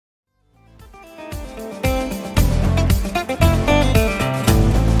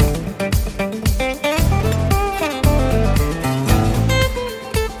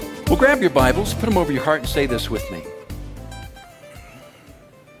grab your Bibles, put them over your heart, and say this with me.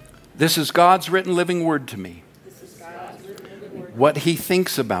 This is God's written living word to me. What He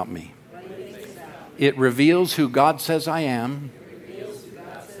thinks about me. It reveals who God says I am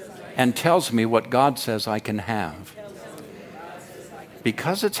and tells me what God says I can have.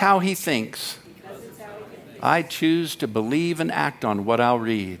 Because it's how He thinks, I choose to believe and act on what I'll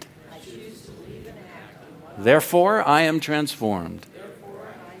read. Therefore, I am transformed.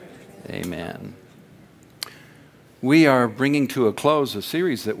 Amen. We are bringing to a close a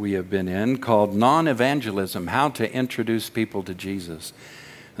series that we have been in called Non-Evangelism, How to Introduce People to Jesus.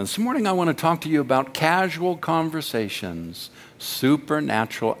 And this morning I want to talk to you about casual conversations,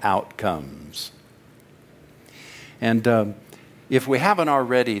 supernatural outcomes. And if we haven't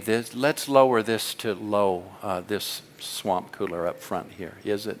already, let's lower this to low, this swamp cooler up front here.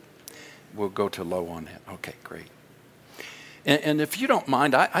 Is it? We'll go to low on it. Okay, great. And if you don't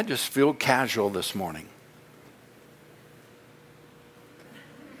mind, I just feel casual this morning.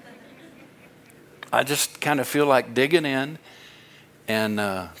 I just kind of feel like digging in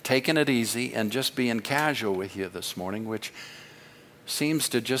and taking it easy and just being casual with you this morning, which seems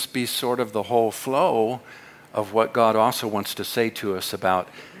to just be sort of the whole flow of what God also wants to say to us about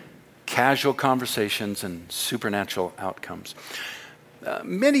casual conversations and supernatural outcomes.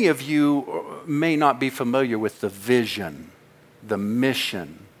 Many of you may not be familiar with the vision, the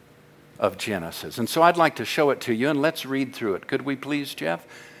mission of Genesis. And so I'd like to show it to you, and let's read through it. Could we please, Jeff?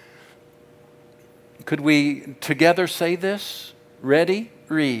 Could we together say this? Ready?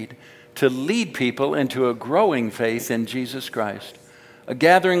 Read. To lead people into a growing faith in Jesus Christ. A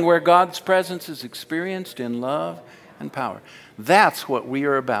gathering where God's presence is experienced in love and power. That's what we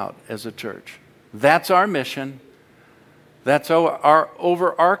are about as a church. That's our mission. That's our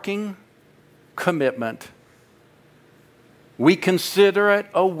overarching commitment. We consider it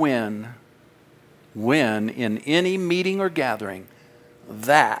a win when in any meeting or gathering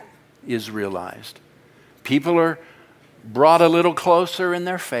that is realized. People are brought a little closer in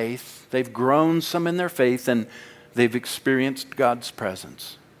their faith. They've grown some in their faith and they've experienced God's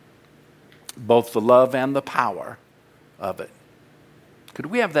presence, both the love and the power of it. Could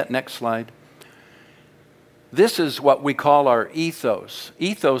we have that next slide? This is what we call our ethos.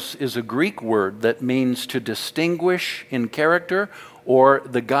 Ethos is a Greek word that means to distinguish in character or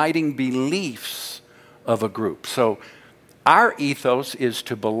the guiding beliefs of a group. So our ethos is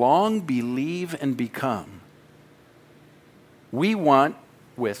to belong, believe, and become. We want,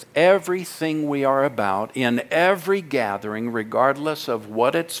 with everything we are about, in every gathering, regardless of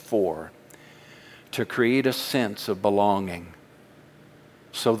what it's for, to create a sense of belonging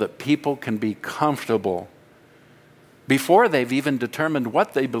so that people can be comfortable before they've even determined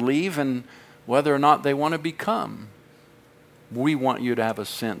what they believe and whether or not they want to become. We want you to have a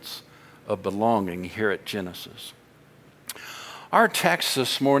sense of belonging here at Genesis. Our text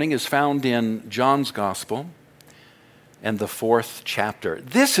this morning is found in John's Gospel and the 4th chapter.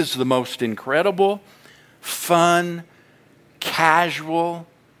 This is the most incredible, fun, casual,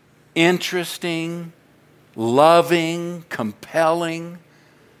 interesting, loving, compelling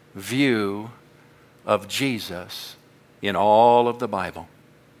view of Jesus in all of the Bible.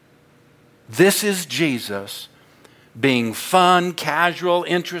 This is Jesus being fun, casual,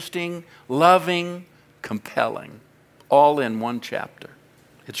 interesting, loving, compelling, all in one chapter.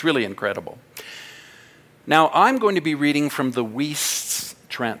 It's really incredible. Now, I'm going to be reading from the Wuest's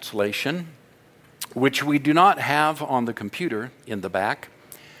translation, which we do not have on the computer in the back.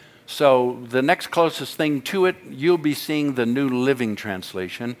 So the next closest thing to it, you'll be seeing the New Living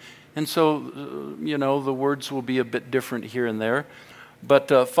Translation. And so, the words will be a bit different here and there.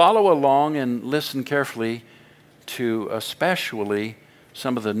 But follow along and listen carefully to especially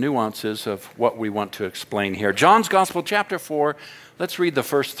some of the nuances of what we want to explain here. John's Gospel, chapter 4. Let's read the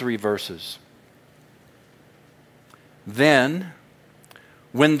first 3 verses. Then,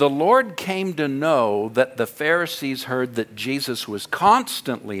 when the Lord came to know that the Pharisees heard that Jesus was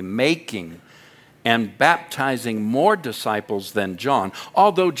constantly making and baptizing more disciples than John,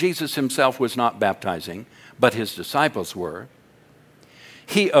 although Jesus himself was not baptizing, but his disciples were,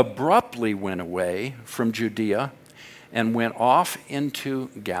 he abruptly went away from Judea and went off into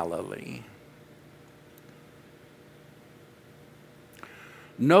Galilee.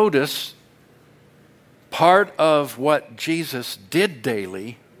 Notice, part of what Jesus did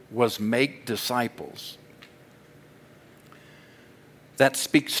daily was make disciples. That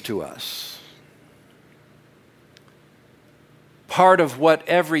speaks to us. Part of what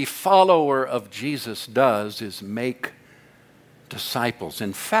every follower of Jesus does is make disciples.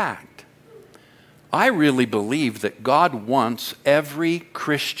 In fact, I really believe that God wants every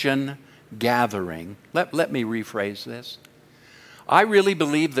Christian gathering. Let me rephrase this. I really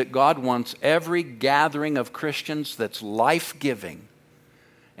believe that God wants every gathering of Christians that's life-giving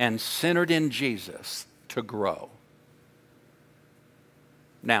and centered in Jesus to grow.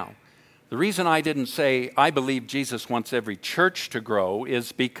 Now, the reason I didn't say I believe Jesus wants every church to grow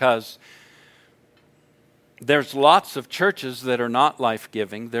is because there's lots of churches that are not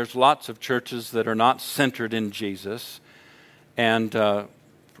life-giving. There's lots of churches that are not centered in Jesus. And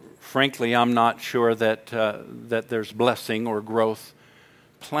frankly, I'm not sure that there's blessing or growth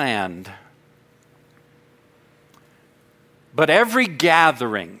planned. But every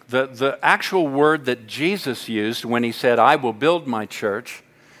gathering, the actual word that Jesus used when he said, I will build my church,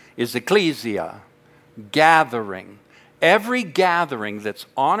 is ecclesia, gathering. Every gathering that's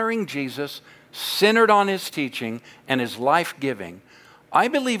honoring Jesus, centered on his teaching and his life-giving, I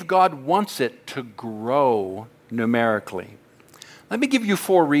believe God wants it to grow numerically. Let me give you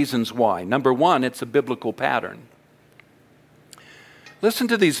 4 reasons why. Number 1, it's a biblical pattern. Listen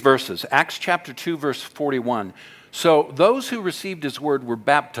to these verses. Acts chapter 2, verse 41. So those who received his word were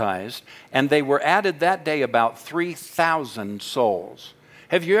baptized, and they were added that day about 3,000 souls.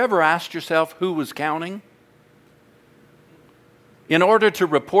 Have you ever asked yourself who was counting? In order to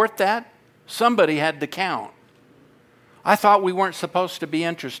report that, somebody had to count. I thought we weren't supposed to be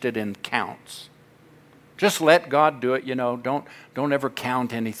interested in counts. Just let God do it, Don't ever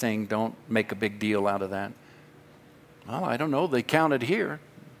count anything. Don't make a big deal out of that. Well, I don't know. They counted here.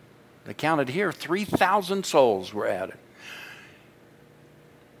 3,000 souls were added.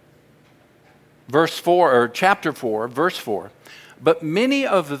 Chapter 4, verse 4. But many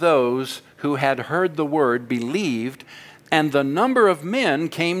of those who had heard the word believed, and the number of men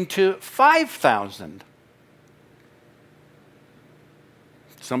came to 5,000.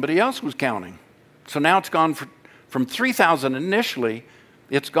 Somebody else was counting. So now it's gone from 3,000 initially,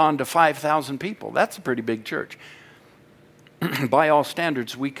 it's gone to 5,000 people. That's a pretty big church. By all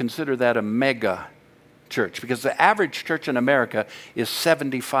standards, we consider that a mega church because the average church in America is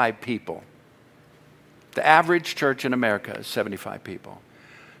 75 people. The average church in America is 75 people.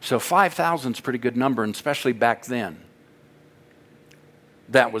 So 5,000 is a pretty good number, and especially back then.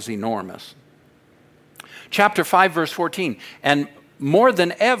 That was enormous. Chapter 5, verse 14. And more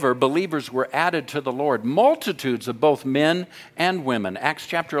than ever, believers were added to the Lord, multitudes of both men and women. Acts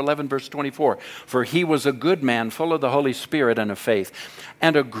chapter 11, verse 24. For he was a good man, full of the Holy Spirit and of faith.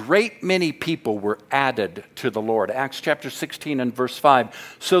 And a great many people were added to the Lord. Acts chapter 16 and verse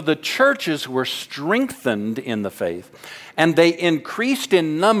 5. So the churches were strengthened in the faith, and they increased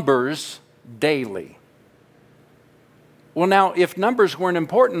in numbers daily. Well, now, if numbers weren't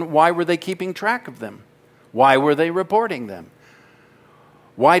important, why were they keeping track of them? Why were they reporting them?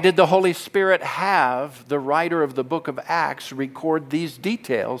 Why did the Holy Spirit have the writer of the book of Acts record these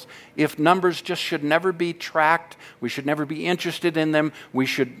details if numbers just should never be tracked? We should never be interested in them.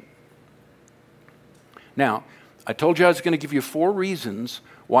 Now, I told you I was going to give you 4 reasons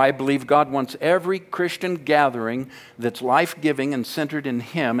why I believe God wants every Christian gathering that's life-giving and centered in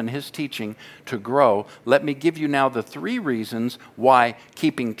Him and His teaching to grow. Let me give you now the 3 reasons why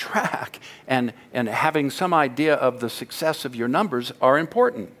keeping track and having some idea of the success of your numbers are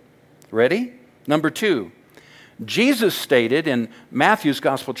important. Ready? Number 2, Jesus stated in Matthew's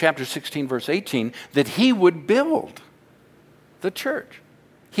Gospel, chapter 16, verse 18, that He would build the church.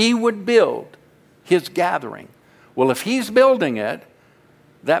 He would build His gathering. Well, if He's building it,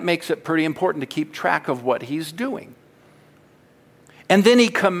 that makes it pretty important to keep track of what He's doing. And then He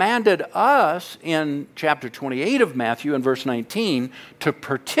commanded us in chapter 28 of Matthew and verse 19 to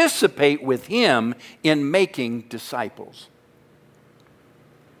participate with Him in making disciples.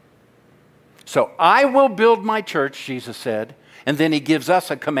 So I will build my church, Jesus said, and then He gives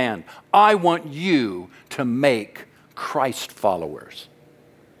us a command. I want you to make Christ followers.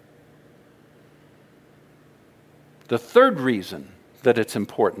 The third reason that it's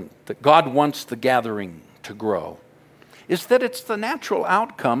important, that God wants the gathering to grow, is that it's the natural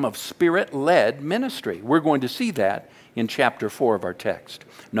outcome of Spirit-led ministry. We're going to see that in chapter 4 of our text.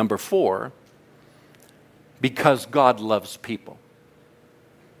 Number 4, because God loves people.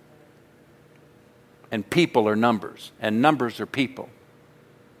 And people are numbers, and numbers are people.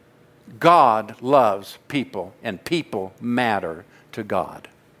 God loves people, and people matter to God.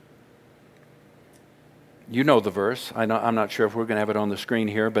 You know the verse. I'm not sure if we're going to have it on the screen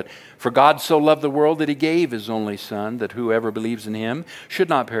here, but for God so loved the world that He gave His only Son, that whoever believes in Him should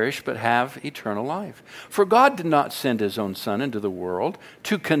not perish but have eternal life. For God did not send His own Son into the world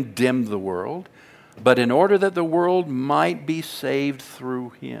to condemn the world, but in order that the world might be saved through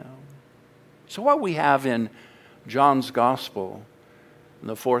Him. So what we have in John's Gospel, in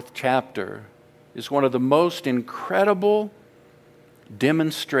the 4th chapter, is one of the most incredible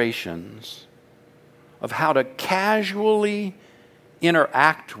demonstrations of how to casually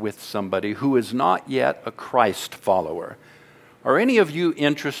interact with somebody who is not yet a Christ follower. Are any of you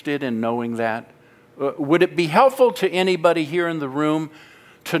interested in knowing that? Would it be helpful to anybody here in the room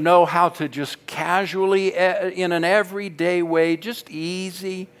to know how to just casually, in an everyday way, just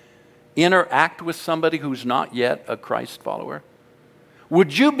easy, interact with somebody who's not yet a Christ follower?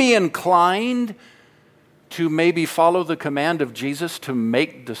 Would you be inclined to maybe follow the command of Jesus to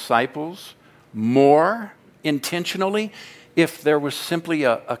make disciples more intentionally if there was simply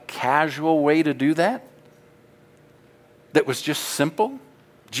a casual way to do that? That was just simple?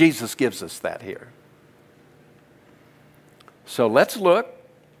 Jesus gives us that here. So let's look,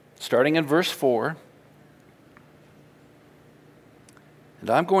 starting in verse 4. And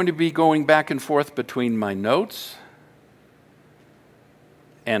I'm going to be going back and forth between my notes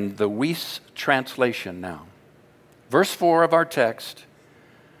and the Weiss translation now. Verse 4 of our text.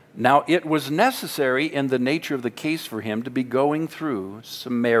 Now it was necessary in the nature of the case for him to be going through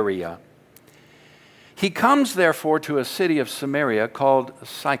Samaria. He comes therefore to a city of Samaria called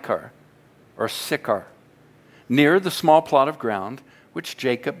Sychar, near the small plot of ground which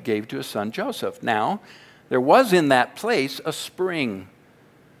Jacob gave to his son Joseph. Now there was in that place a spring,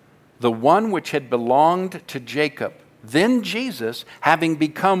 the one which had belonged to Jacob. Then Jesus, having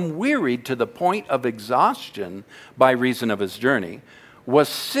become wearied to the point of exhaustion by reason of his journey, was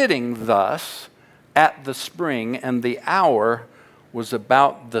sitting thus at the spring, and the hour was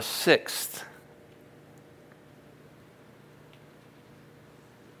about the 6th.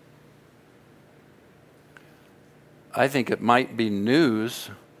 I think it might be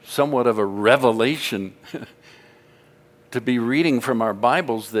news, somewhat of a revelation, to be reading from our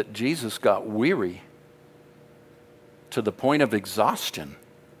Bibles that Jesus got weary to the point of exhaustion.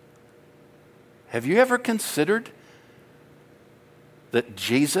 Have you ever considered that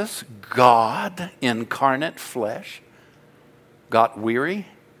Jesus, God incarnate flesh, got weary,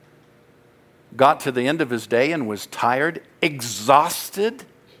 got to the end of his day and was tired, exhausted?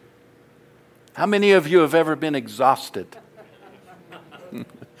 How many of you have ever been exhausted?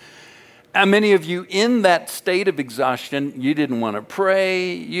 How many of you in that state of exhaustion, you didn't want to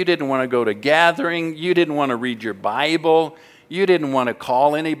pray, you didn't want to go to gathering, you didn't want to read your Bible, you didn't want to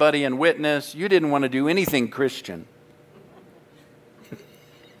call anybody and witness, you didn't want to do anything Christian?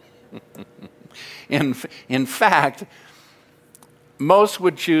 In fact, most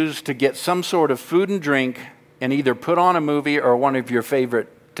would choose to get some sort of food and drink and either put on a movie or one of your favorite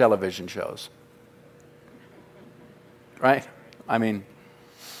television shows. Right? I mean,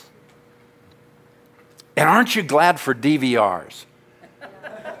 and aren't you glad for DVRs?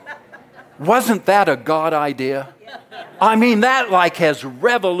 Wasn't that a God idea? I mean, that has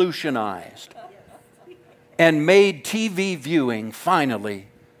revolutionized and made TV viewing finally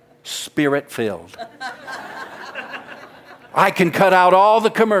Spirit-filled. I can cut out all the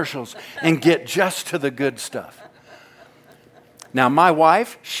commercials and get just to the good stuff. Now, my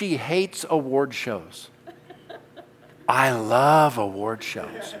wife, she hates award shows. I love award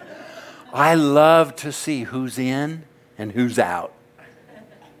shows. I love to see who's in and who's out.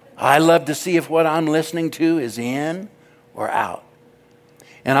 I love to see if what I'm listening to is in or out.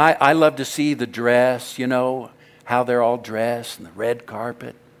 And I love to see the dress, how they're all dressed and the red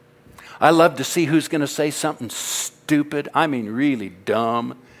carpet. I love to see who's going to say something stupid, really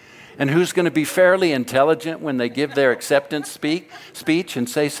dumb, and who's going to be fairly intelligent when they give their acceptance speech and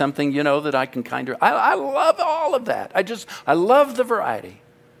say something, that I can I love all of that. I love the variety.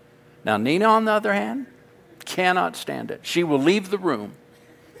 Now, Nina, on the other hand, cannot stand it. She will leave the room.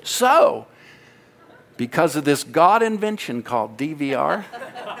 So, because of this God invention called DVR,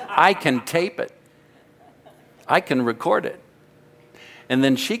 I can tape it. I can record it. And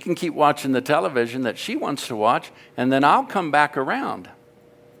then she can keep watching the television that she wants to watch, and then I'll come back around.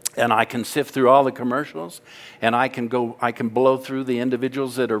 And I can sift through all the commercials, and I can blow through the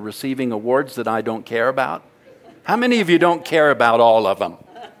individuals that are receiving awards that I don't care about. How many of you don't care about all of them?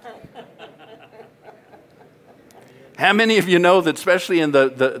 How many of you know that, especially in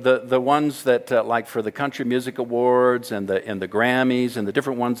the ones that like for the Country Music Awards and the Grammys and the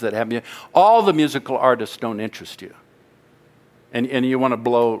different ones that have all the musical artists don't interest you, and you want to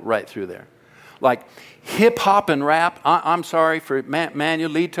blow right through there, like hip hop and rap. I'm sorry for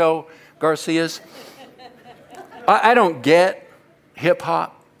Manuelito Garcia's. I don't get hip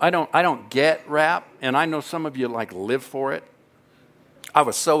hop. I don't get rap, and I know some of you live for it. I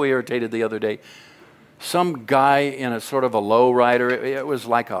was so irritated the other day. Some guy in a sort of a lowrider, it was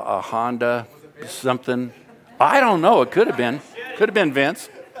like a Honda. Was it something. I don't know. It could have been. Could have been Vince.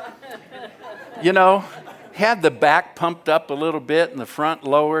 You know, had the back pumped up a little bit and the front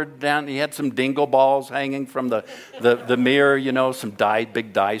lowered down. He had some dingle balls hanging from the mirror, you know, some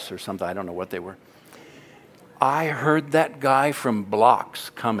big dice or something. I don't know what they were. I heard that guy from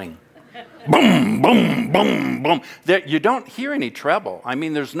blocks coming. Boom, boom, boom, boom. You don't hear any treble. I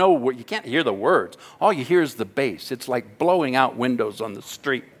mean, you can't hear the words. All you hear is the bass. It's like blowing out windows on the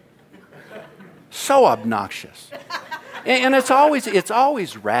street. So obnoxious. And it's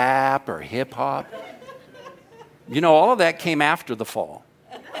always rap or hip hop. You know, all of that came after the fall.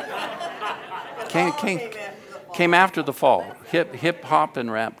 Came after the fall. Hip hop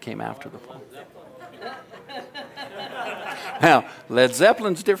and rap came after the fall. Now, Led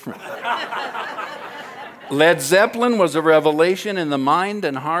Zeppelin's different. Led Zeppelin was a revelation in the mind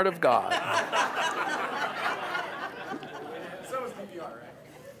and heart of God. So was DVR,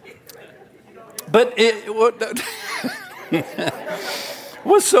 right? But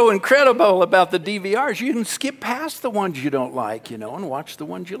what's so incredible about the DVRs, you can skip past the ones you don't like, you know, and watch the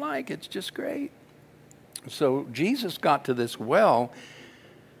ones you like. It's just great. So Jesus got to this well.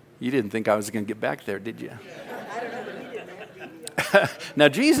 You didn't think I was going to get back there, did you? I don't know, but he didn't have DVR. Now,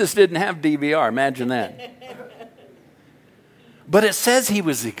 Jesus didn't have DVR. Imagine that. But it says he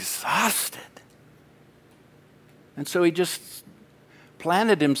was exhausted. And so he just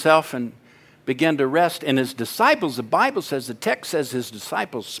planted himself and began to rest. And his disciples, the Bible says, the text says his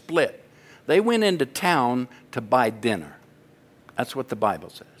disciples split. They went into town to buy dinner. That's what the Bible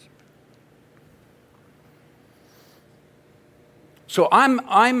says. So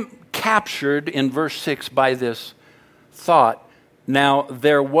I'm captured in verse 6 by this thought. Now,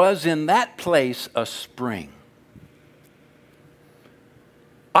 there was in that place a spring.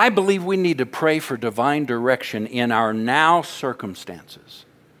 I believe we need to pray for divine direction in our now circumstances.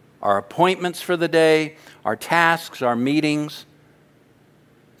 Our appointments for the day, our tasks, our meetings,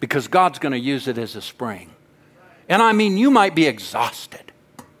 because God's going to use it as a spring. And I mean, you might be exhausted.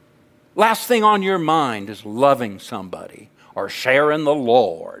 Last thing on your mind is loving somebody or sharing the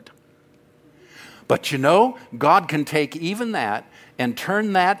Lord. But you know, God can take even that and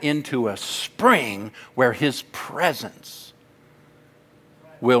turn that into a spring where His presence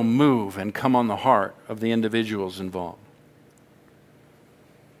will move and come on the heart of the individuals involved.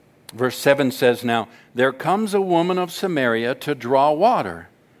 Verse 7 says, now, there comes a woman of Samaria to draw water.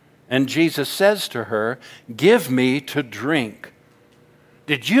 And Jesus says to her, give me to drink.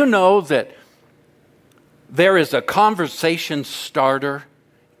 Did you know that there is a conversation starter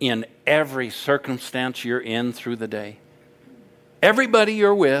in every circumstance you're in through the day? Everybody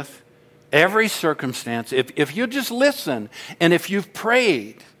you're with, every circumstance, if you just listen and if you've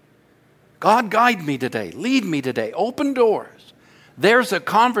prayed, God guide me today, lead me today, open doors, there's a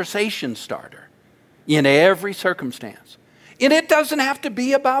conversation starter in every circumstance. And it doesn't have to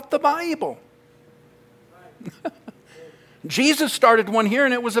be about the Bible. Jesus started one here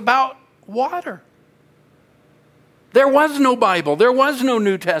and it was about water. There was no Bible. There was no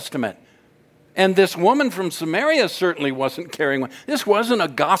New Testament. And this woman from Samaria certainly wasn't carrying one. This wasn't a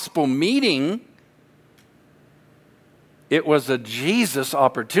gospel meeting. It was a Jesus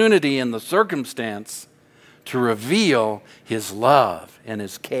opportunity in the circumstance to reveal His love and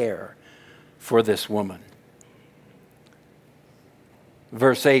His care for this woman.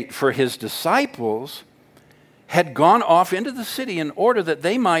 Verse 8, for His disciples had gone off into the city in order that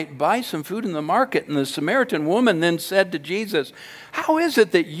they might buy some food in the market. And the Samaritan woman then said to Jesus, how is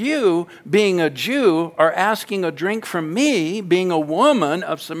it that you, being a Jew, are asking a drink from me, being a woman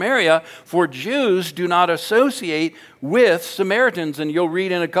of Samaria? For Jews do not associate with Samaritans. And you'll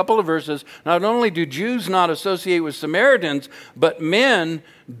read in a couple of verses, not only do Jews not associate with Samaritans, but men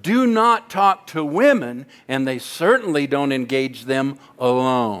do not talk to women, and they certainly don't engage them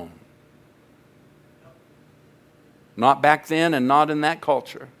alone. Not back then and not in that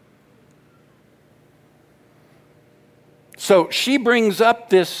culture. So she brings up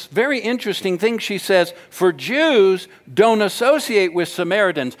this very interesting thing. She says, for Jews don't associate with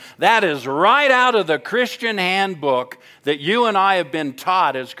Samaritans. That is right out of the Christian handbook that you and I have been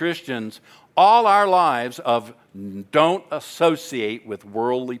taught as Christians all our lives of don't associate with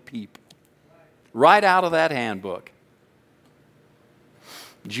worldly people. Right out of that handbook.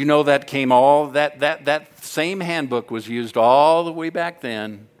 Did you know that that same handbook was used all the way back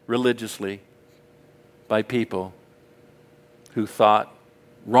then religiously by people who thought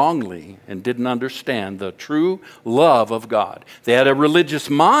wrongly and didn't understand the true love of God. They had a religious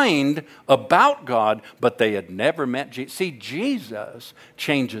mind about God, but they had never met Jesus. See, Jesus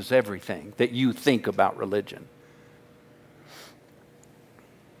changes everything that you think about religion.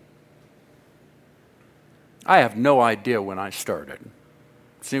 I have no idea when I started.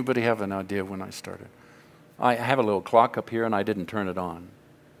 Does anybody have an idea when I started? I have a little clock up here and I didn't turn it on.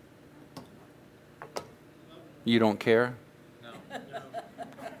 You don't care? No.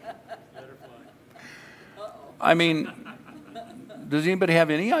 I mean, does anybody have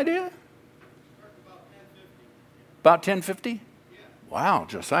any idea? About 10:50? Wow,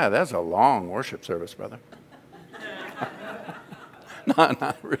 Josiah, that's a long worship service, brother. No,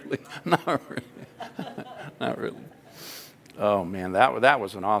 not really. Not really. Not really. Oh, man, that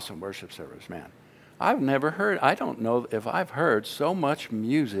was an awesome worship service, man. I don't know if I've heard so much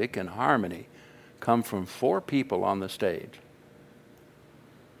music and harmony come from 4 people on the stage.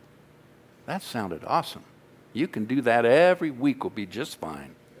 That sounded awesome. You can do that every week, will be just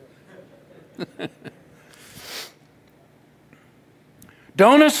fine.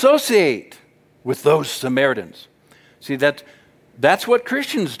 Don't associate with those Samaritans. See, that's what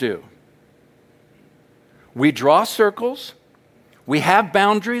Christians do. We draw circles, we have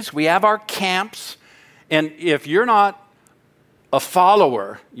boundaries, we have our camps, and if you're not a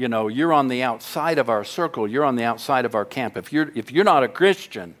follower, you're on the outside of our circle, you're on the outside of our camp. If you're not a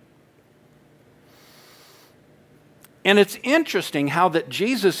Christian. And it's interesting how that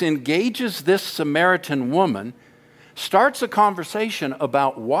Jesus engages this Samaritan woman, starts a conversation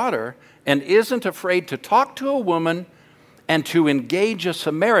about water, and isn't afraid to talk to a woman and to engage a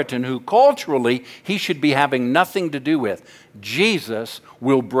Samaritan who culturally he should be having nothing to do with. Jesus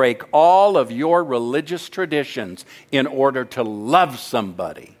will break all of your religious traditions in order to love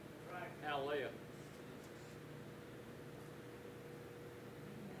somebody. Hallelujah.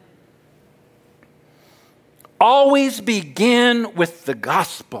 Always begin with the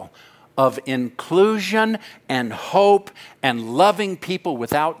gospel of inclusion and hope and loving people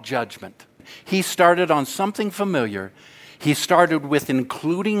without judgment. He started on something familiar. He started with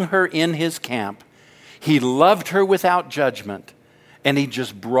including her in his camp. He loved her without judgment, and he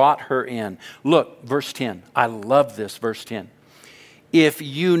just brought her in. Look, verse 10. I love this, verse 10. If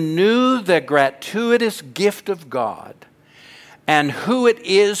you knew the gratuitous gift of God and who it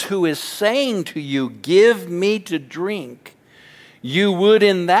is who is saying to you, give me to drink, you would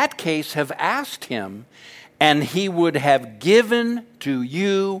in that case have asked him, and he would have given to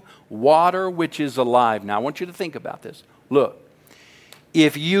you water which is alive. Now, I want you to think about this. Look,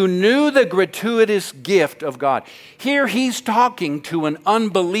 if you knew the gratuitous gift of God, here he's talking to an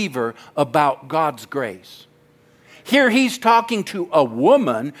unbeliever about God's grace. Here he's talking to a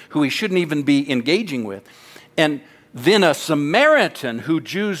woman who he shouldn't even be engaging with. And then a Samaritan who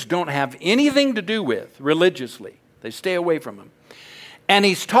Jews don't have anything to do with religiously. They stay away from him. And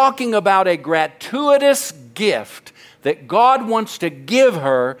he's talking about a gratuitous gift that God wants to give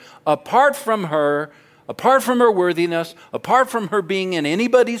her apart from her worthiness, apart from her being in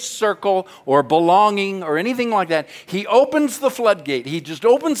anybody's circle or belonging or anything like that. He opens the floodgate. He just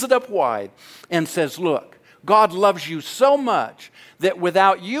opens it up wide and says, look, God loves you so much that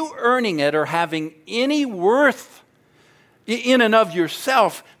without you earning it or having any worth in and of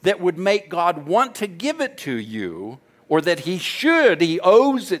yourself that would make God want to give it to you, or that he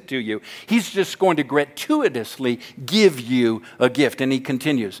owes it to you, he's just going to gratuitously give you a gift. And he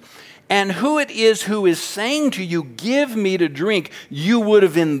continues, and who it is who is saying to you, give me to drink, you would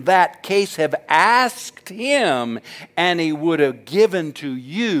have in that case have asked him, and he would have given to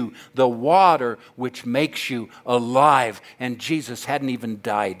you the water which makes you alive. And Jesus hadn't even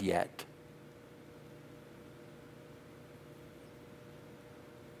died yet.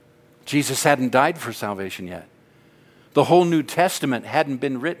 Jesus hadn't died for salvation yet. The whole New Testament hadn't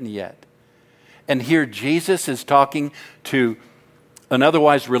been written yet. And here Jesus is talking to an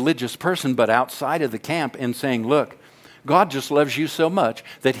otherwise religious person, but outside of the camp, and saying, look, God just loves you so much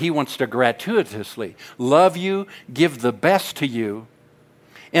that he wants to gratuitously love you, give the best to you.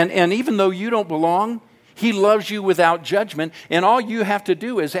 And even though you don't belong, he loves you without judgment, and all you have to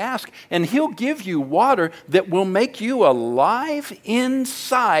do is ask, and he'll give you water that will make you alive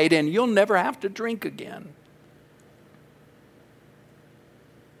inside, and you'll never have to drink again.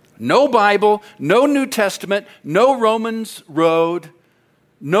 No Bible, no New Testament, no Romans road,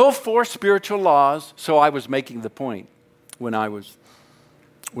 no 4 spiritual laws. So I was making the point when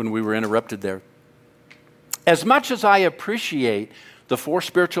we were interrupted there. As much as I appreciate the 4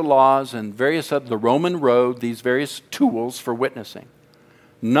 spiritual laws and various of the Roman road, these various tools for witnessing,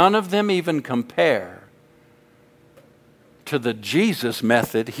 none of them even compare to the Jesus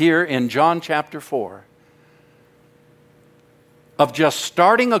method here in John chapter 4. Of just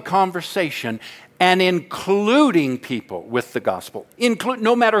starting a conversation and including people with the gospel.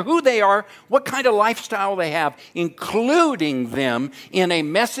 No matter who they are, what kind of lifestyle they have, including them in a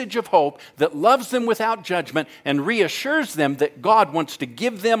message of hope that loves them without judgment and reassures them that God wants to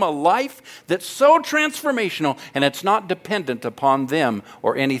give them a life that's so transformational and it's not dependent upon them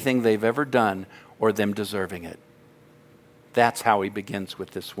or anything they've ever done or them deserving it. That's how he begins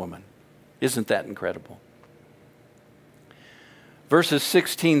with this woman. Isn't that incredible? Verses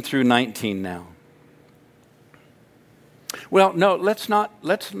 16 through 19 now. Well, no, let's not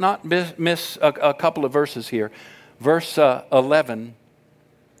miss a couple of verses here. Verse 11,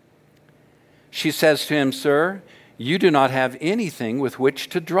 she says to him, "Sir, you do not have anything with which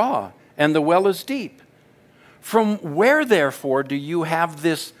to draw, and the well is deep. From where, therefore, do you have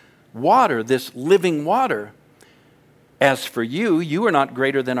this water, this living water? As for you, you are not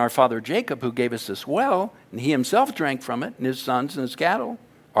greater than our father Jacob, who gave us this well, and he himself drank from it, and his sons and his cattle.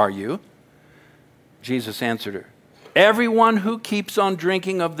 Are you?" Jesus answered her, "Everyone who keeps on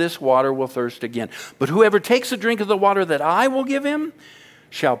drinking of this water will thirst again. But whoever takes a drink of the water that I will give him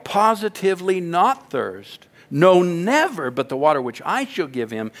shall positively not thirst. No, never, but the water which I shall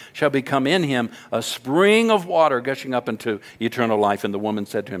give him shall become in him a spring of water gushing up into eternal life." And the woman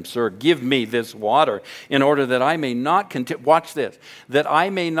said to him, "Sir, give me this water in order that I may not, watch this, that I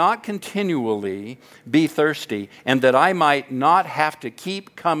may not continually be thirsty and that I might not have to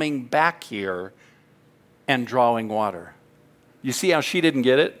keep coming back here and drawing water." You see how she didn't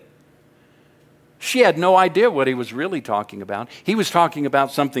get it? She had no idea what he was really talking about. He was talking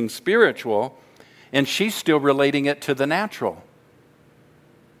about something spiritual, and she's still relating it to the natural.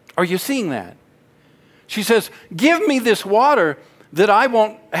 Are you seeing that? She says, "Give me this water that I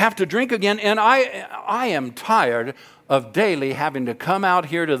won't have to drink again, and I am tired of daily having to come out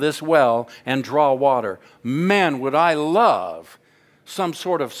here to this well and draw water. Man, would I love some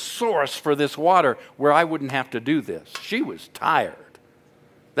sort of source for this water where I wouldn't have to do this." She was tired.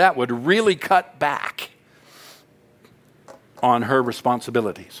 That would really cut back on her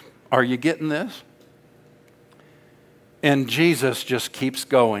responsibilities. Are you getting this? And Jesus just keeps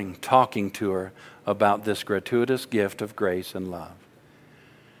going, talking to her about this gratuitous gift of grace and love.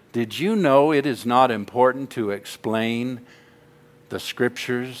 Did you know it is not important to explain the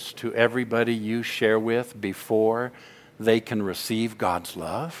scriptures to everybody you share with before they can receive God's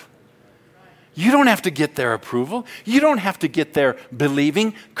love? You don't have to get their approval. You don't have to get their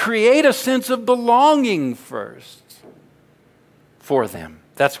believing. Create a sense of belonging first for them.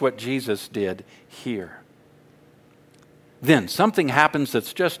 That's what Jesus did here. Then something happens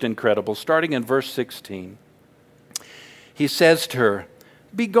that's just incredible. Starting in verse 16, he says to her,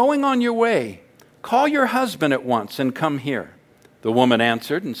 "Be going on your way. Call your husband at once and come here." The woman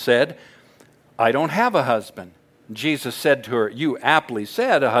answered and said, "I don't have a husband." Jesus said to her, "You aptly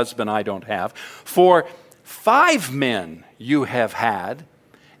said, a husband I don't have. For 5 men you have had,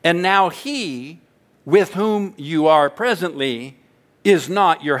 and now he with whom you are presently is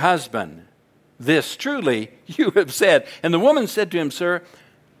not your husband. This truly you have said." And the woman said to him, "Sir,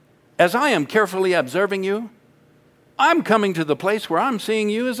 as I am carefully observing you, I'm coming to the place where I'm seeing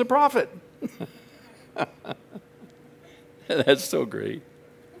you as a prophet." That's so great.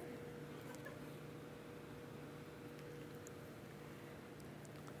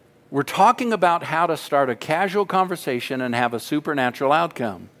 We're talking about how to start a casual conversation and have a supernatural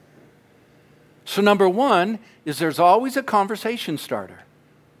outcome. So number one is there's always a conversation starter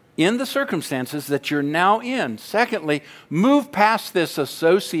in the circumstances that you're now in. Secondly, move past this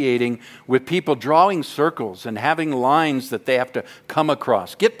associating with people drawing circles and having lines that they have to come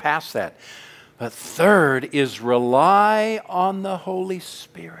across. Get past that. But third is rely on the Holy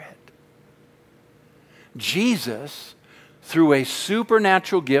Spirit. Jesus, through a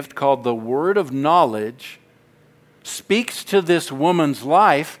supernatural gift called the word of knowledge, speaks to this woman's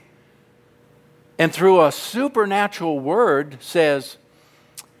life, and through a supernatural word says,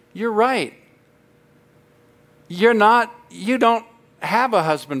 "You're right. You don't have a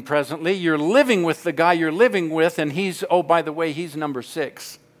husband presently. You're living with the guy you're living with, and he's, oh, by the way, he's number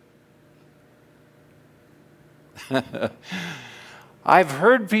 6. I've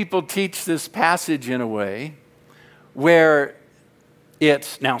heard people teach this passage in a way where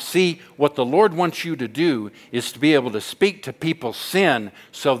it's, now see, what the Lord wants you to do is to be able to speak to people's sin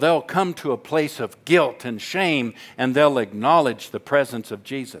so they'll come to a place of guilt and shame and they'll acknowledge the presence of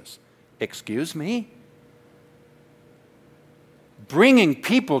Jesus. Excuse me? Bringing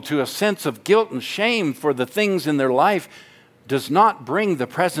people to a sense of guilt and shame for the things in their life does not bring the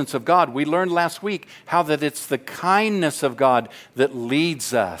presence of God. We learned last week how that it's the kindness of God that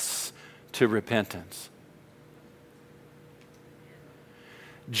leads us to repentance.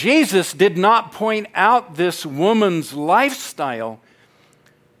 Jesus did not point out this woman's lifestyle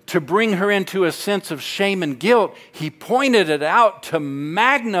to bring her into a sense of shame and guilt. He pointed it out to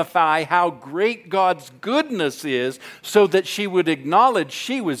magnify how great God's goodness is so that she would acknowledge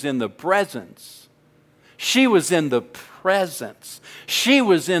she was in the presence. She was in the presence. She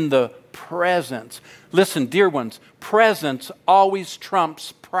was in the presence. Listen, dear ones, presence always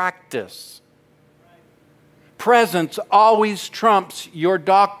trumps practice. Presence always trumps your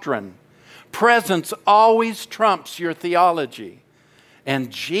doctrine. Presence always trumps your theology.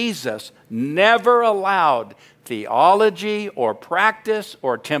 And Jesus never allowed theology or practice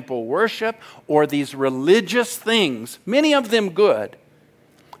or temple worship or these religious things, many of them good,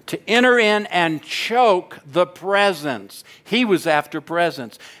 to enter in and choke the presence. He was after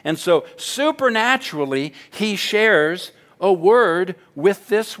presence. And so supernaturally, he shares a word with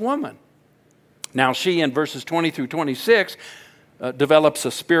this woman. Now she, in verses 20 through 26, develops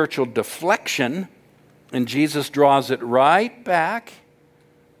a spiritual deflection, and Jesus draws it right back.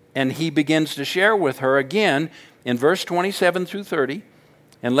 And he begins to share with her again in verse 27 through 30.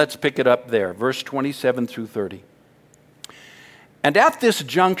 And let's pick it up there, verse 27 through 30. And at this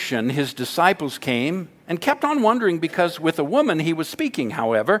junction, his disciples came and kept on wondering because with a woman he was speaking.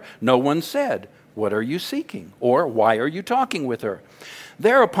 However, no one said, "What are you seeking?" or "Why are you talking with her?"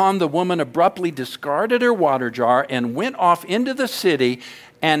 Thereupon the woman abruptly discarded her water jar and went off into the city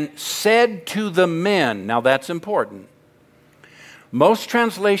and said to the men. Now that's important. Most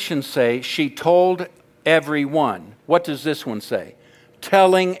translations say she told everyone. What does this one say?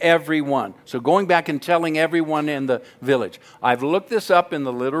 Telling everyone. So going back and telling everyone in the village. I've looked this up in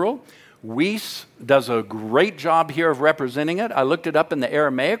the literal. Weiss does a great job here of representing it. I looked it up in the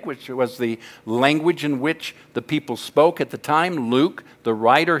Aramaic, which was the language in which the people spoke at the time. Luke, the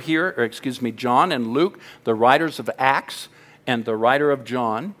writer here, John and Luke, the writers of Acts and the writer of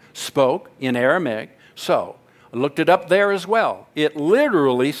John, spoke in Aramaic. So I looked it up there as well. It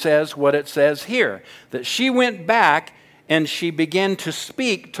literally says what it says here, that she went back and she began to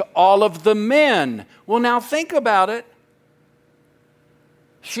speak to all of the men. Well, now think about it.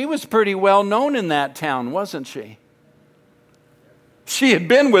 She was pretty well known in that town, wasn't she? She had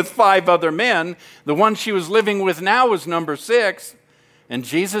been with 5 other men. The one she was living with now was number 6, and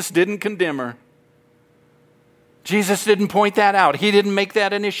Jesus didn't condemn her. Jesus didn't point that out. He didn't make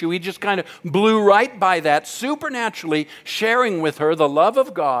that an issue. He just kind of blew right by that, supernaturally sharing with her the love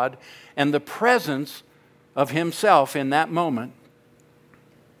of God and the presence of himself in that moment.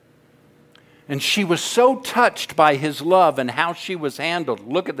 And she was so touched by his love and how she was handled.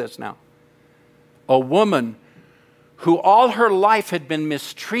 Look at this now. A woman who all her life had been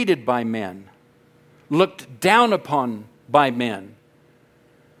mistreated by men, looked down upon by men,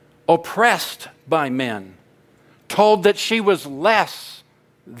 oppressed by men, told that she was less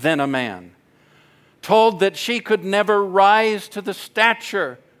than a man, told that she could never rise to the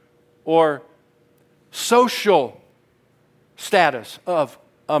stature or social status of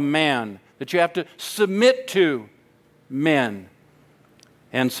a man, that you have to submit to men.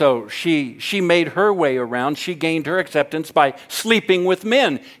 And so she made her way around. She gained her acceptance by sleeping with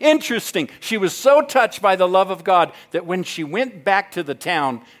men. Interesting. She was so touched by the love of God that when she went back to the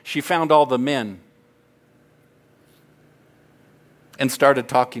town, she found all the men and started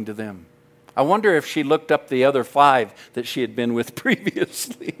talking to them. I wonder if she looked up the other 5 that she had been with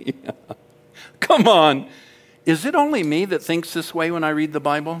previously. Come on. Is it only me that thinks this way when I read the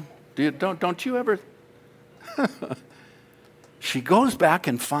Bible? Don't you ever? She goes back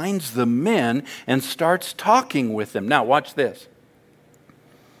and finds the men and starts talking with them. Now, watch this.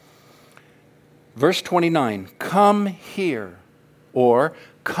 Verse 29, "Come here," or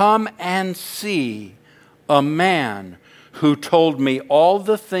 "Come and see a man who told me all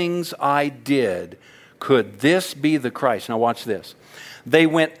the things I did. Could this be the Christ?" Now, watch this. They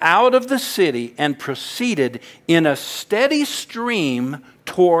went out of the city and proceeded in a steady stream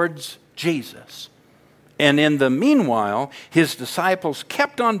towards Jesus. And in the meanwhile, his disciples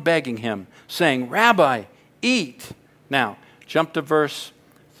kept on begging him, saying, "Rabbi, eat." Now, jump to verse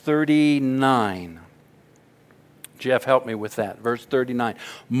 39. Jeff, help me with that. Verse 39.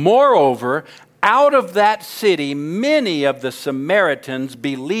 "Moreover, out of that city, many of the Samaritans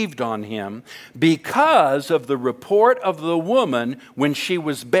believed on him because of the report of the woman when she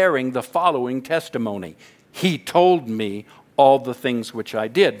was bearing the following testimony. He told me all the things which I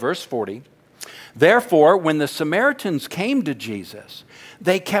did." Verse 40. "Therefore, when the Samaritans came to Jesus,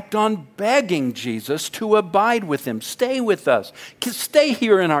 they kept on begging Jesus to abide with them. Stay with us. Stay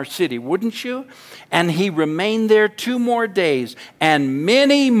here in our city, wouldn't you? And he remained there 2 more days, and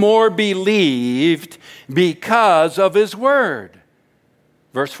many more believed because of his word."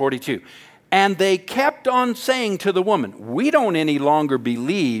 Verse 42. And they kept on saying to the woman, we don't any longer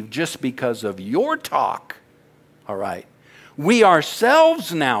believe just because of your talk. All right. We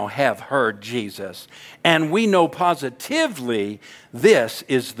ourselves now have heard Jesus, and we know positively this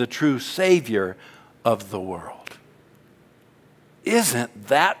is the true Savior of the world. Isn't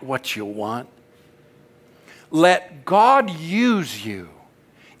that what you want? Let God use you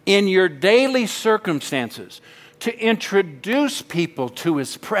in your daily circumstances to introduce people to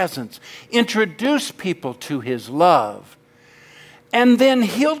His presence, introduce people to His love, and then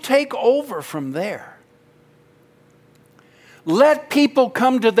He'll take over from there. Let people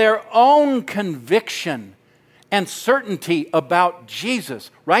come to their own conviction and certainty about Jesus.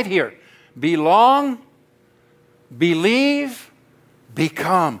 Right here. Belong, believe,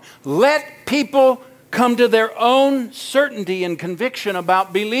 become. Let people come to their own certainty and conviction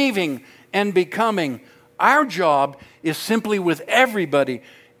about believing and becoming. Our job is simply with everybody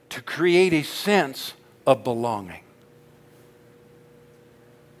to create a sense of belonging.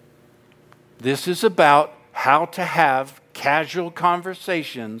 This is about how to have casual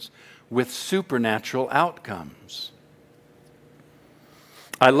conversations with supernatural outcomes.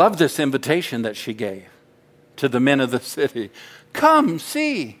 I love this invitation that she gave to the men of the city. Come,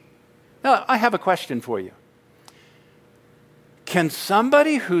 see. Now, I have a question for you. Can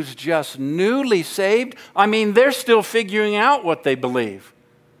somebody who's just newly saved, they're still figuring out what they believe,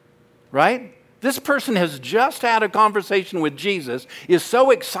 right? This person has just had a conversation with Jesus, is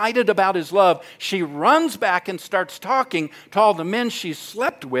so excited about His love, she runs back and starts talking to all the men she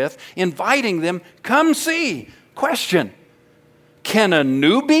slept with, inviting them, come see. Question, can a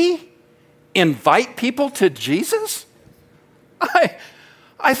newbie invite people to Jesus?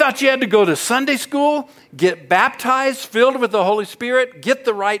 I thought you had to go to Sunday school, get baptized, filled with the Holy Spirit, get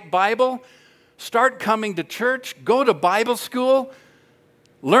the right Bible, start coming to church, go to Bible school,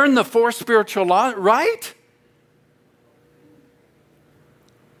 learn the 4 spiritual laws, right?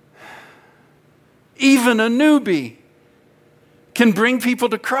 Even a newbie can bring people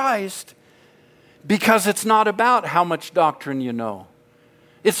to Christ because it's not about how much doctrine you know.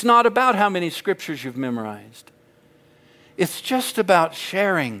 It's not about how many scriptures you've memorized. It's just about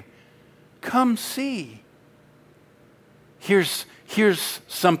sharing. Come see. Here's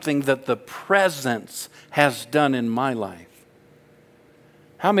something that the presence has done in my life.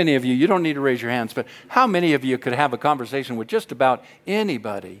 How many of you don't need to raise your hands, but how many of you could have a conversation with just about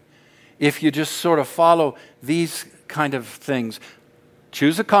anybody if you just sort of follow these kind of things?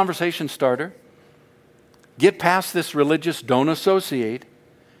 Choose a conversation starter. Get past this religious don't associate.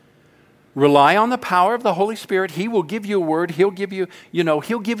 Rely on the power of the Holy Spirit. He will give you a word. He'll give you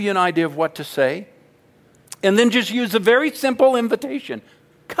an idea of what to say. And then just use a very simple invitation.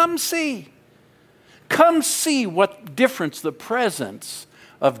 Come see. Come see what difference the presence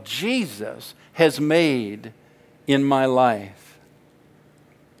of Jesus has made in my life.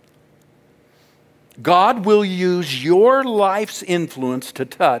 God will use your life's influence to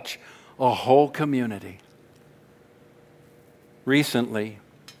touch a whole community. Recently,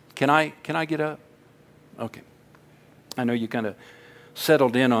 can I get up? Okay. I know you kind of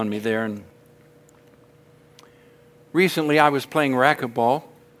settled in on me there. And recently I was playing racquetball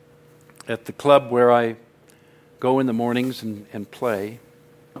at the club where I go in the mornings and play.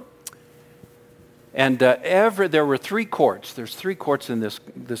 And there were 3 courts. There's 3 courts in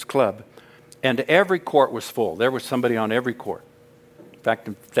this club. And every court was full. There was somebody on every court. In fact,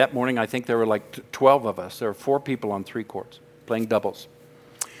 that morning I think there were like 12 of us. There were 4 people on 3 courts playing doubles.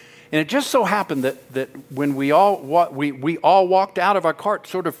 And it just so happened that when we all walked out of our court,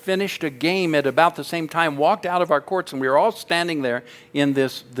 sort of finished a game at about the same time, walked out of our courts, and we were all standing there in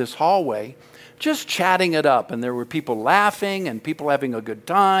this hallway, just chatting it up. And there were people laughing and people having a good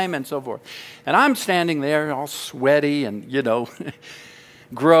time and so forth. And I'm standing there all sweaty and,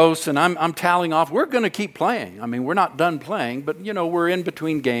 gross, and I'm tallying off. We're going to keep playing. We're not done playing, but, we're in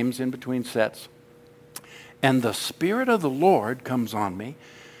between games, in between sets. And the Spirit of the Lord comes on me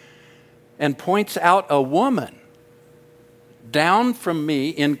and points out a woman down from me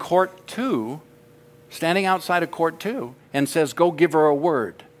in court 2, standing outside of court 2, and says, go give her a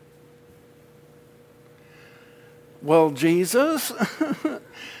word. Well, Jesus,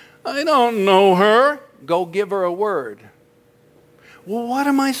 I don't know her. Go give her a word. Well, what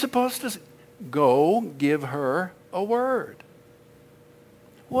am I supposed to say? Go give her a word.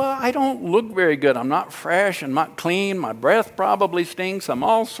 Well, I don't look very good. I'm not fresh. I'm not clean. My breath probably stinks. I'm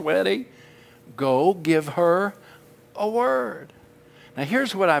all sweaty. Go give her a word. Now,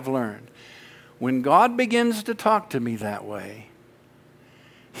 here's what I've learned. When God begins to talk to me that way,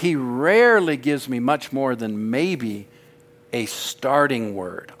 He rarely gives me much more than maybe a starting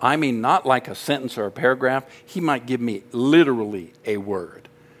word. I mean, not like a sentence or a paragraph. He might give me literally a word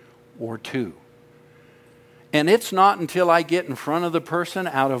or two. And it's not until I get in front of the person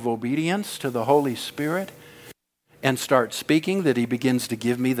out of obedience to the Holy Spirit and start speaking that he begins to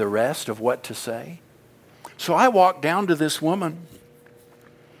give me the rest of what to say. So I walked down to this woman,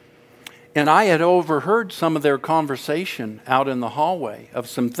 and I had overheard some of their conversation out in the hallway of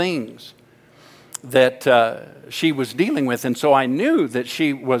some things that she was dealing with. And so I knew that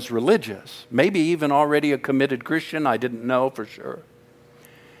she was religious, maybe even already a committed Christian. I didn't know for sure.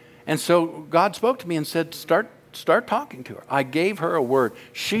 And so God spoke to me and said, start talking to her. I gave her a word.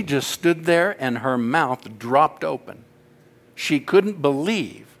 She just stood there and her mouth dropped open. She couldn't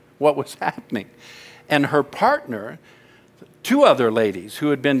believe what was happening. And her partner, two other ladies who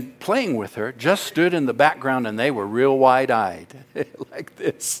had been playing with her, just stood in the background and they were real wide-eyed like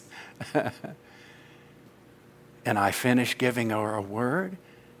this. And I finished giving her a word.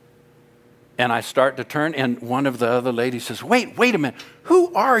 And I start to turn, and one of the other ladies says, wait a minute,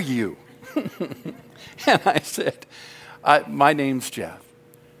 who are you? And I said, my name's Jeff.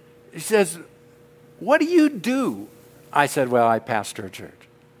 He says, what do you do? I said, well, I pastor a church.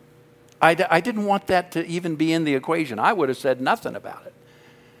 I didn't want that to even be in the equation. I would have said nothing about it.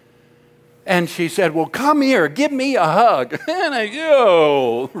 And she said, well, come here, give me a hug. And I go,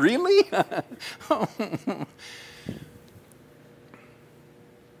 oh, really?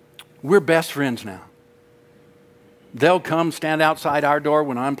 We're best friends now. They'll come stand outside our door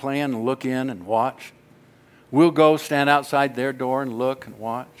when I'm playing and look in and watch. We'll go stand outside their door and look and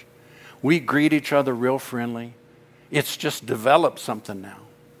watch. We greet each other real friendly. It's just developed something now.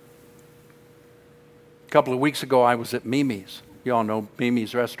 A couple of weeks ago, I was at Mimi's. You all know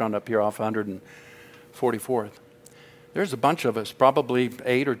Mimi's restaurant up here off 144th. There's a bunch of us, probably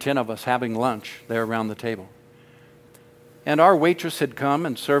 8 or 10 of us, having lunch there around the table. And our waitress had come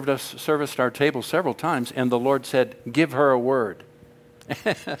and serviced our table several times, and the Lord said, give her a word.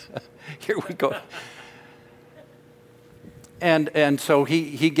 Here we go. And so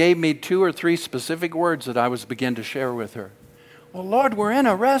he gave me 2 or 3 specific words that I was beginning to share with her. Well, Lord, we're in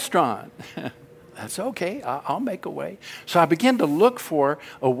a restaurant. That's okay. I'll make a way. So I began to look for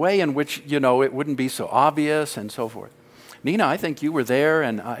a way in which, it wouldn't be so obvious and so forth. Nina, I think you were there,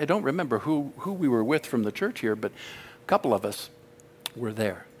 and I don't remember who we were with from the church here, but a couple of us were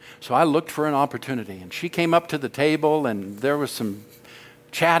there. So I looked for an opportunity, and she came up to the table, and there was some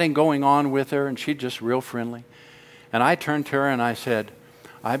chatting going on with her, and she's just real friendly. And I turned to her and I said,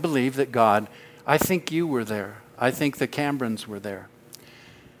 I believe that God, I think you were there. I think the Cambrons were there.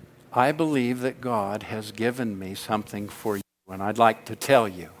 I believe that God has given me something for you, and I'd like to tell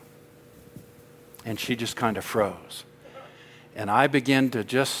you. And she just kind of froze. And I began to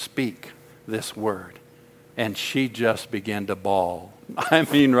just speak this word, and she just began to bawl. I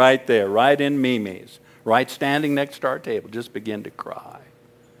mean, right there, right in Mimi's, right standing next to our table, just began to cry.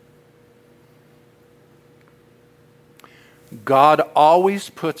 God always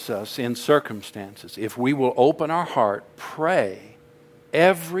puts us in circumstances. If we will open our heart, pray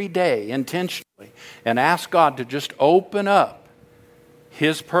every day intentionally, and ask God to just open up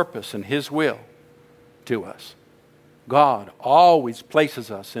His purpose and His will to us. God always places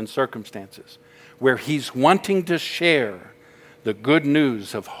us in circumstances where He's wanting to share the good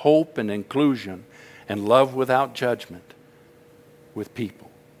news of hope and inclusion and love without judgment with people.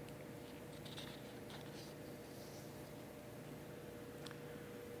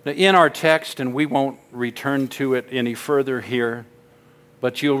 Now, in our text, and we won't return to it any further here,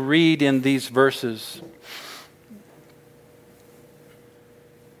 but you'll read in these verses,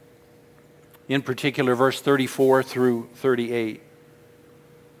 in particular verse 34 through 38,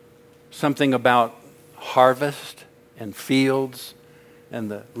 something about harvest and fields and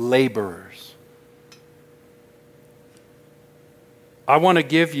the laborers. I want to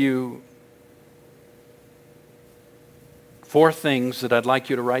give you 4 things that I'd like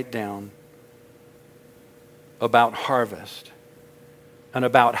you to write down about harvest and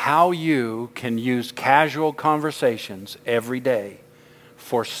about how you can use casual conversations every day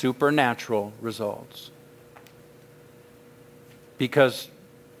for supernatural results. Because,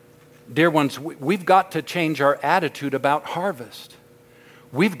 dear ones, we've got to change our attitude about harvest.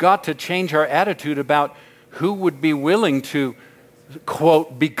 We've got to change our attitude about who would be willing to,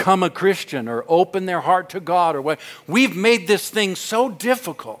 quote, become a Christian or open their heart to God or what. We've made this thing so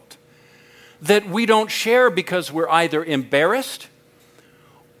difficult that we don't share because we're either embarrassed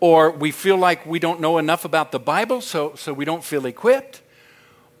or we feel like we don't know enough about the Bible, so we don't feel equipped,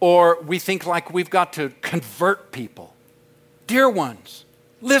 or we think like we've got to convert people. Dear ones,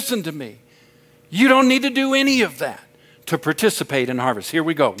 listen to me. You don't need to do any of that to participate in harvest. Here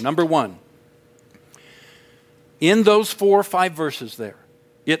we go. Number one. In those 4 or 5 verses there,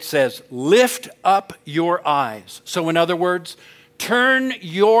 it says, lift up your eyes. So in other words, turn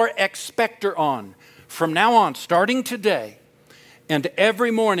your expector on. From now on, starting today, and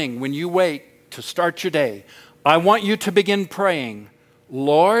every morning when you wake to start your day, I want you to begin praying,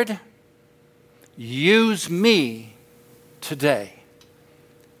 Lord, use me today.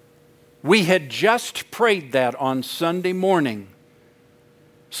 We had just prayed that on Sunday morning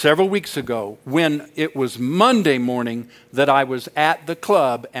several weeks ago when it was Monday morning that I was at the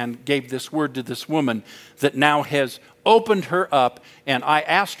club and gave this word to this woman that now has opened her up, and I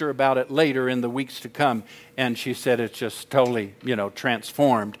asked her about it later in the weeks to come, and she said it's just totally,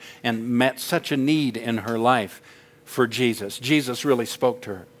 transformed and met such a need in her life for Jesus. Jesus really spoke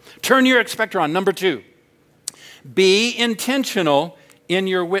to her. Turn your expector on. Number 2, be intentional in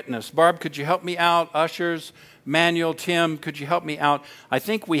your witness. Barb, could you help me out? Ushers, Manuel, Tim, could you help me out? I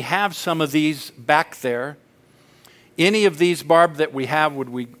think we have some of these back there. Any of these, Barb, that we have, would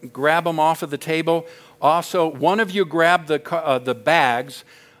we grab them off of the table? Also, one of you grab the bags.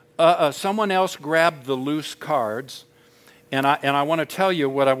 Someone else grab the loose cards. And I want to tell you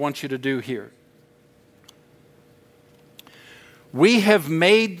what I want you to do here. We have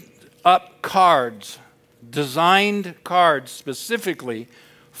made up cards, designed cards specifically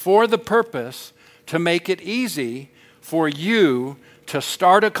for the purpose to make it easy for you to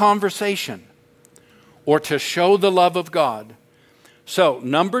start a conversation or to show the love of God. So,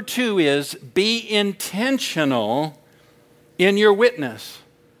 number 2 is be intentional in your witness.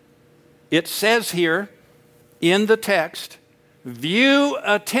 It says here in the text, view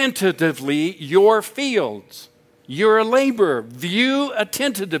attentively your fields. You're a laborer. View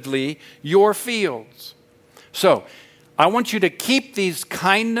attentively your fields. So, I want you to keep these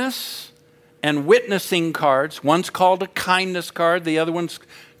kindness and witnessing cards. One's called a kindness card. The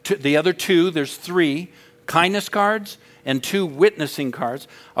other 2, there's 3 kindness cards and 2 witnessing cards.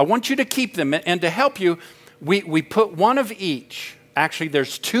 I want you to keep them. And to help you, we put one of each. Actually,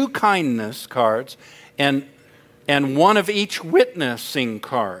 there's 2 kindness cards and one of each witnessing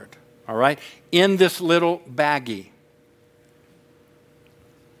card. All right? In this little baggie.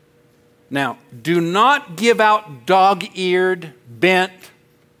 Now, do not give out dog-eared, bent,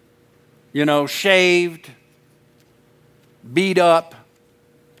 shaved, beat up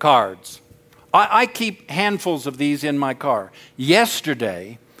cards. I keep handfuls of these in my car.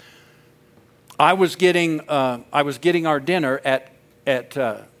 Yesterday, I was getting our dinner at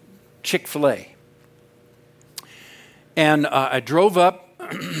Chick-fil-A, and I drove up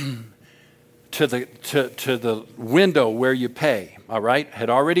to the window where you pay. All right, had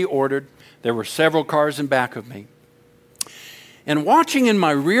already ordered. There were several cars in back of me. And watching in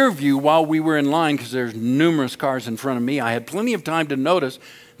my rear view while we were in line, because there's numerous cars in front of me, I had plenty of time to notice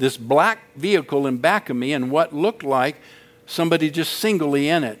this black vehicle in back of me and what looked like somebody just singly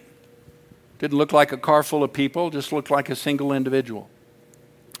in it. Didn't look like a car full of people, just looked like a single individual.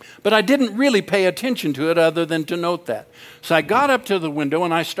 But I didn't really pay attention to it other than to note that. So I got up to the window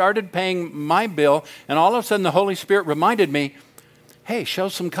and I started paying my bill, and all of a sudden the Holy Spirit reminded me, hey, show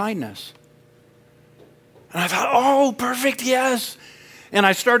some kindness. And I thought, oh, perfect, yes. And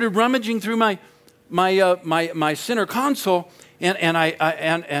I started rummaging through my center console, and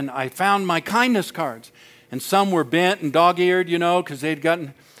I found my kindness cards. And some were bent and dog-eared, because they'd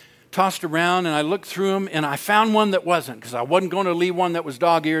gotten tossed around. And I looked through them, and I found one that wasn't, because I wasn't going to leave one that was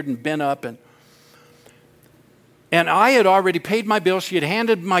dog-eared and bent up. And I had already paid my bill. She had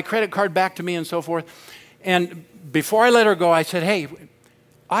handed my credit card back to me and so forth. And before I let her go, I said, hey,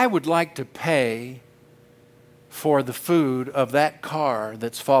 I would like to pay for the food of that car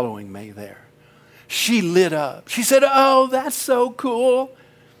that's following me there. She lit up. She said, oh, that's so cool.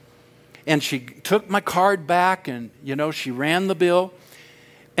 And she took my card back and, she ran the bill.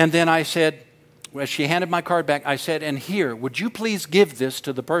 And then I said, well, she handed my card back. I said, and here, would you please give this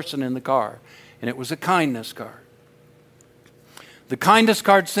to the person in the car? And it was a kindness card. The kindness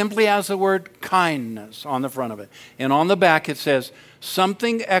card simply has the word kindness on the front of it. And on the back it says,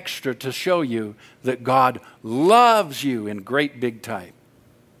 something extra to show you that God loves you in great big type.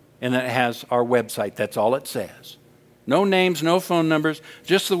 And then it has our website. That's all it says. No names, no phone numbers,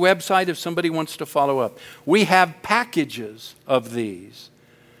 just the website if somebody wants to follow up. We have packages of these.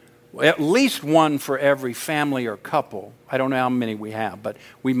 At least one for every family or couple. I don't know how many we have, but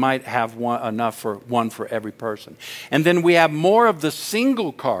we might have enough for one for every person. And then we have more of the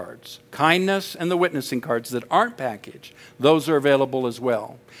single cards, kindness and the witnessing cards that aren't packaged. Those are available as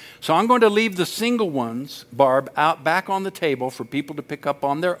well. So I'm going to leave the single ones, Barb, out back on the table for people to pick up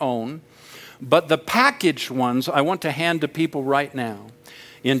on their own. But the packaged ones I want to hand to people right now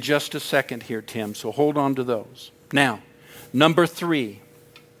in just a second here, Tim. So hold on to those. Now, number 3.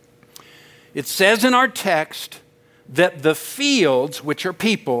 It says in our text that the fields, which are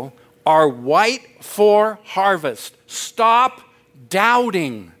people, are white for harvest. Stop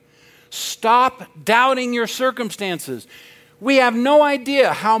doubting. Stop doubting your circumstances. We have no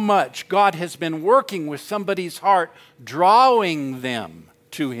idea how much God has been working with somebody's heart, drawing them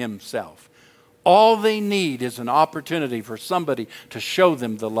to Himself. All they need is an opportunity for somebody to show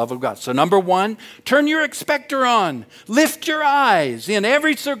them the love of God. So number 1, turn your expector on. Lift your eyes in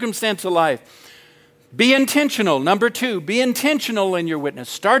every circumstance of life. Be intentional. Number 2, be intentional in your witness.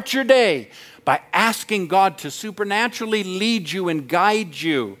 Start your day by asking God to supernaturally lead you and guide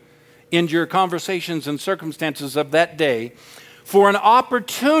you into your conversations and circumstances of that day for an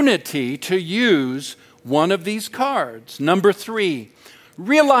opportunity to use one of these cards. Number 3,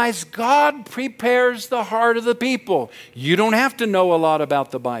 realize God prepares the heart of the people. You don't have to know a lot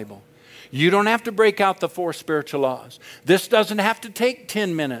about the Bible. You don't have to break out the 4 spiritual laws. This doesn't have to take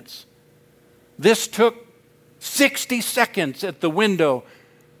 10 minutes. This took 60 seconds at the window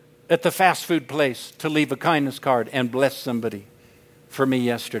at the fast food place to leave a kindness card and bless somebody for me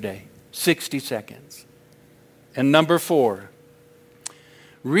yesterday. 60 seconds. And number 4,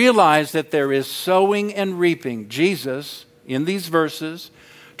 realize that there is sowing and reaping. Jesus, in these verses,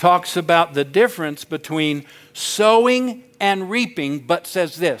 talks about the difference between sowing and reaping, but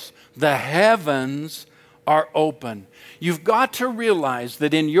says this: the heavens are open. You've got to realize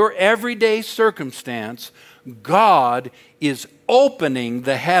that in your everyday circumstance, God is opening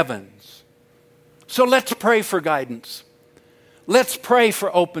the heavens. So let's pray for guidance. Let's pray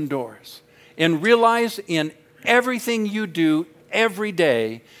for open doors. And realize in everything you do every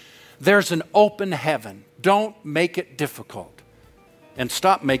day, there's an open heaven. Don't make it difficult. And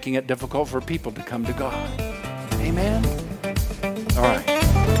stop making it difficult for people to come to God. Amen? All right.